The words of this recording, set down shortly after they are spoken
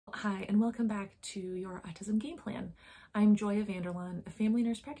Hi, and welcome back to your Autism Game Plan. I'm Joya Vanderlaan, a family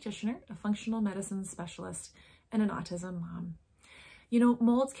nurse practitioner, a functional medicine specialist, and an autism mom. You know,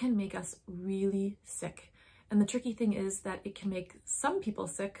 molds can make us really sick. And the tricky thing is that it can make some people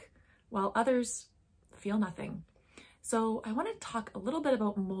sick while others feel nothing. So I want to talk a little bit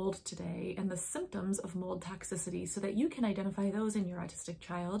about mold today and the symptoms of mold toxicity so that you can identify those in your autistic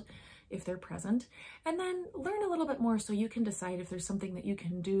child if they're present, and then learn a little bit more so you can decide if there's something that you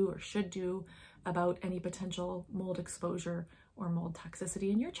can do or should do about any potential mold exposure or mold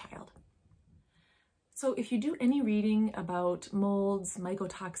toxicity in your child. So if you do any reading about molds,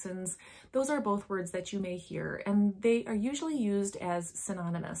 mycotoxins, those are both words that you may hear, and they are usually used as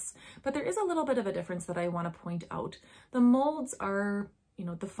synonymous. But there is a little bit of a difference that I want to point out. The molds are,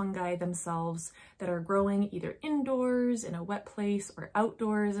 the fungi themselves that are growing either indoors in a wet place or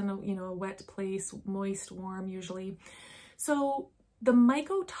outdoors in a wet place, moist, warm usually. So the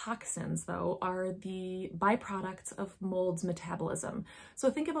mycotoxins, though, are the byproducts of mold's metabolism.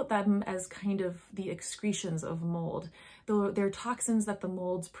 So think about them as kind of the excretions of mold. They're toxins that the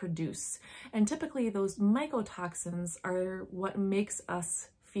molds produce. And typically those mycotoxins are what makes us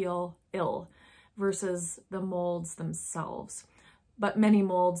feel ill versus the molds themselves. But many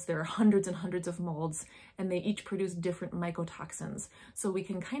molds, there are hundreds and hundreds of molds, and they each produce different mycotoxins. So we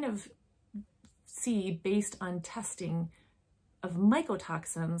can kind of see, based on testing of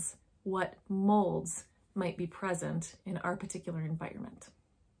mycotoxins, what molds might be present in our particular environment.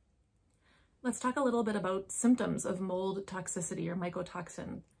 Let's talk a little bit about symptoms of mold toxicity or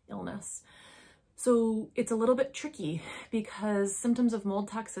mycotoxin illness. So it's a little bit tricky because symptoms of mold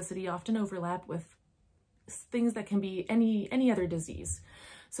toxicity often overlap with things that can be any other disease.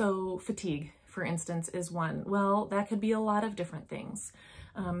 So fatigue, for instance, is one. Well, that could be a lot of different things.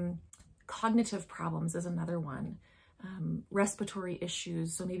 Cognitive problems is another one. Respiratory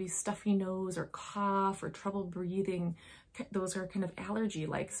issues, so maybe stuffy nose or cough or trouble breathing, those are kind of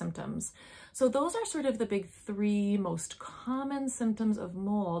allergy-like symptoms. So those are sort of the big three most common symptoms of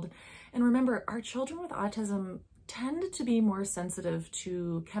mold. And remember, our children with autism tend to be more sensitive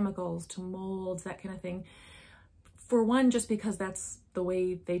to chemicals, to molds, that kind of thing. For one, just because that's the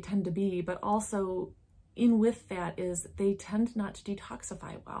way they tend to be, but also in with that is they tend not to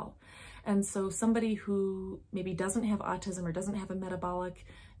detoxify well. And so somebody who maybe doesn't have autism or doesn't have a metabolic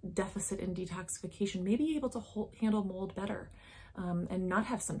deficit in detoxification may be able to handle mold better and not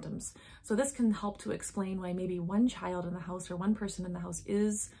have symptoms. So this can help to explain why maybe one child in the house or one person in the house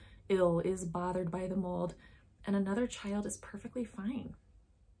is ill, is bothered by the mold, and another child is perfectly fine.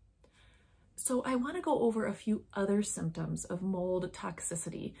 So I want to go over a few other symptoms of mold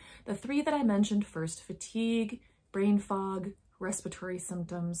toxicity. The three that I mentioned first, fatigue, brain fog, respiratory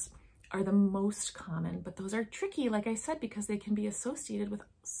symptoms, are the most common, but those are tricky, like I said, because they can be associated with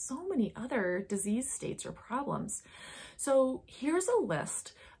so many other disease states or problems. So here's a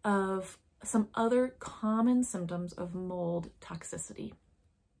list of some other common symptoms of mold toxicity.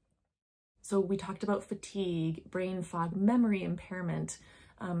 So we talked about fatigue, brain fog, memory impairment,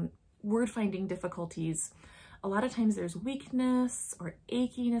 word-finding difficulties. A lot of times there's weakness or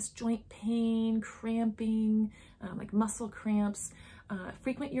achiness, joint pain, cramping, like muscle cramps,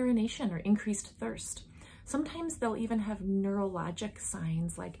 frequent urination or increased thirst. Sometimes they'll even have neurologic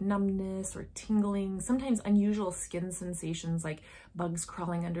signs like numbness or tingling, sometimes unusual skin sensations like bugs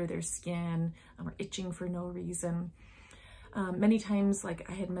crawling under their skin or itching for no reason. Many times, like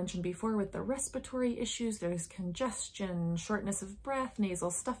I had mentioned before with the respiratory issues, there's congestion, shortness of breath, nasal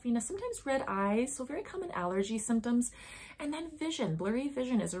stuffiness, sometimes red eyes, so very common allergy symptoms. And then vision, blurry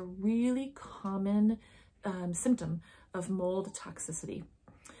vision is a really common symptom of mold toxicity.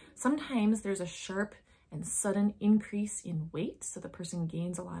 Sometimes there's a sharp and sudden increase in weight, so the person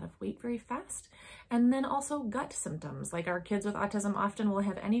gains a lot of weight very fast. And then also gut symptoms, like our kids with autism often will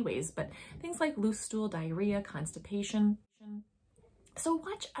have anyways, but things like loose stool, diarrhea, constipation. So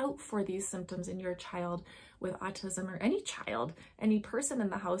watch out for these symptoms in your child with autism, or any child, any person in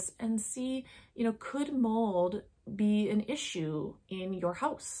the house, and see, could mold be an issue in your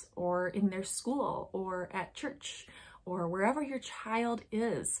house or in their school or at church or wherever your child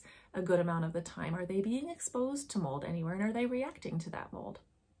is a good amount of the time? Are they being exposed to mold anywhere, and are they reacting to that mold?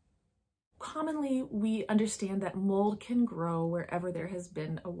 Commonly, we understand that mold can grow wherever there has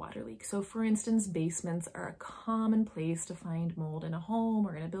been a water leak. So for instance, basements are a common place to find mold in a home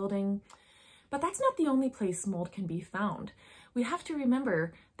or in a building, but that's not the only place mold can be found. We have to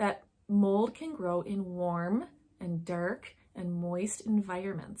remember that mold can grow in warm and dark and moist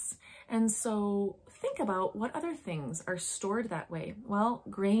environments. And so think about what other things are stored that way. Well,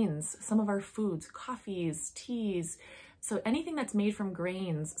 grains, some of our foods, coffees, teas, So anything that's made from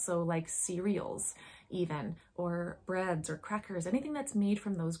grains, so like cereals even, or breads or crackers, anything that's made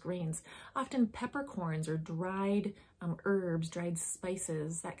from those grains, often peppercorns or dried herbs, dried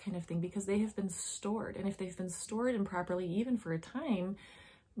spices, that kind of thing, because they have been stored. And if they've been stored improperly, even for a time,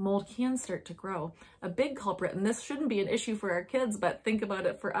 mold can start to grow. A big culprit, and this shouldn't be an issue for our kids, but think about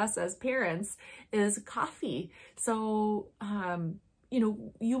it for us as parents, is coffee. So,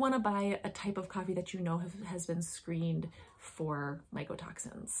 you want to buy a type of coffee that has been screened for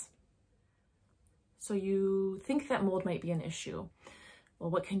mycotoxins. So you think that mold might be an issue.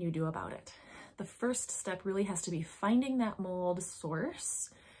 Well, what can you do about it? The first step really has to be finding that mold source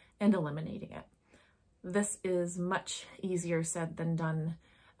and eliminating it. This is much easier said than done.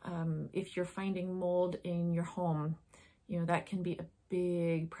 If you're finding mold in your home, that can be a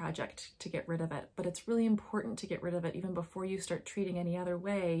big project to get rid of it, but it's really important to get rid of it even before you start treating any other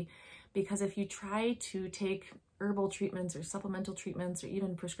way, because if you try to take herbal treatments or supplemental treatments or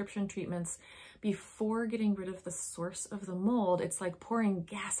even prescription treatments before getting rid of the source of the mold, it's like pouring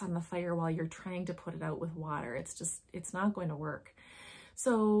gas on the fire while you're trying to put it out with water. It's not going to work.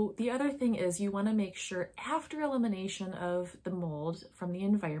 So the other thing is you want to make sure after elimination of the mold from the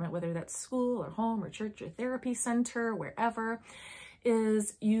environment, whether that's school or home or church or therapy center, wherever,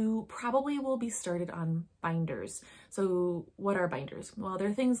 is you probably will be started on binders. So what are binders? Well,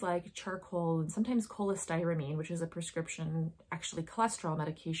 they're things like charcoal and sometimes cholestyramine, which is a prescription, actually cholesterol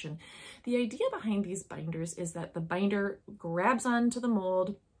medication. The idea behind these binders is that the binder grabs onto the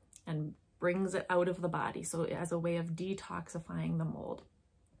mold and brings it out of the body. So as a way of detoxifying the mold.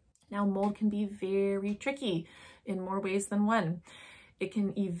 Now, mold can be very tricky in more ways than one. It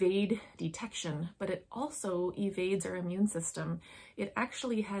can evade detection, but it also evades our immune system. It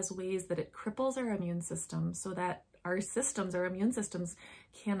actually has ways that it cripples our immune system so that our immune systems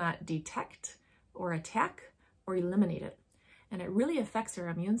cannot detect or attack or eliminate it. And it really affects our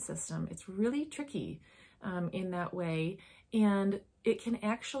immune system. It's really tricky in that way. And it can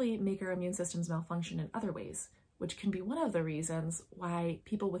actually make our immune systems malfunction in other ways, which can be one of the reasons why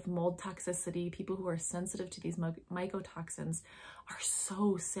people with mold toxicity, people who are sensitive to these mycotoxins, are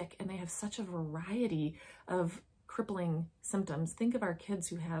so sick, and they have such a variety of crippling symptoms. Think of our kids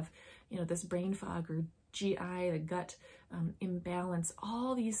who have, this brain fog or GI, the gut imbalance.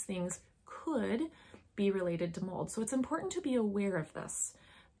 All these things could be related to mold. So it's important to be aware of this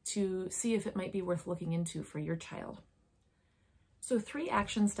to see if it might be worth looking into for your child. So 3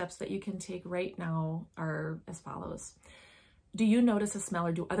 action steps that you can take right now are as follows. Do you notice a smell,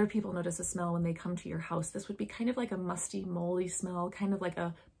 or do other people notice a smell when they come to your house? This would be kind of like a musty, moldy smell, kind of like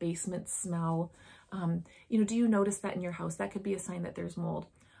a basement smell. Do you notice that in your house? That could be a sign that there's mold.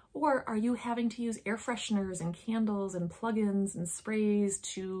 Or are you having to use air fresheners and candles and plugins and sprays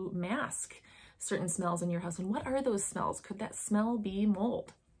to mask certain smells in your house? And what are those smells? Could that smell be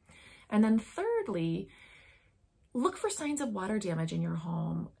mold? And then thirdly, look for signs of water damage in your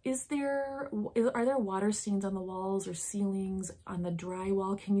home. Are there water stains on the walls or ceilings, on the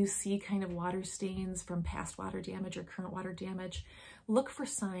drywall? Can you see kind of water stains from past water damage or current water damage? Look for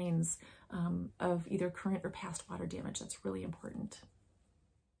signs of either current or past water damage. That's really important.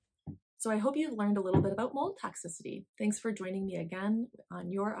 So I hope you've learned a little bit about mold toxicity. Thanks for joining me again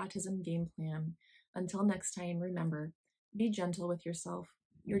on your autism game plan. Until next time, remember, be gentle with yourself.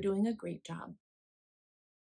 You're doing a great job.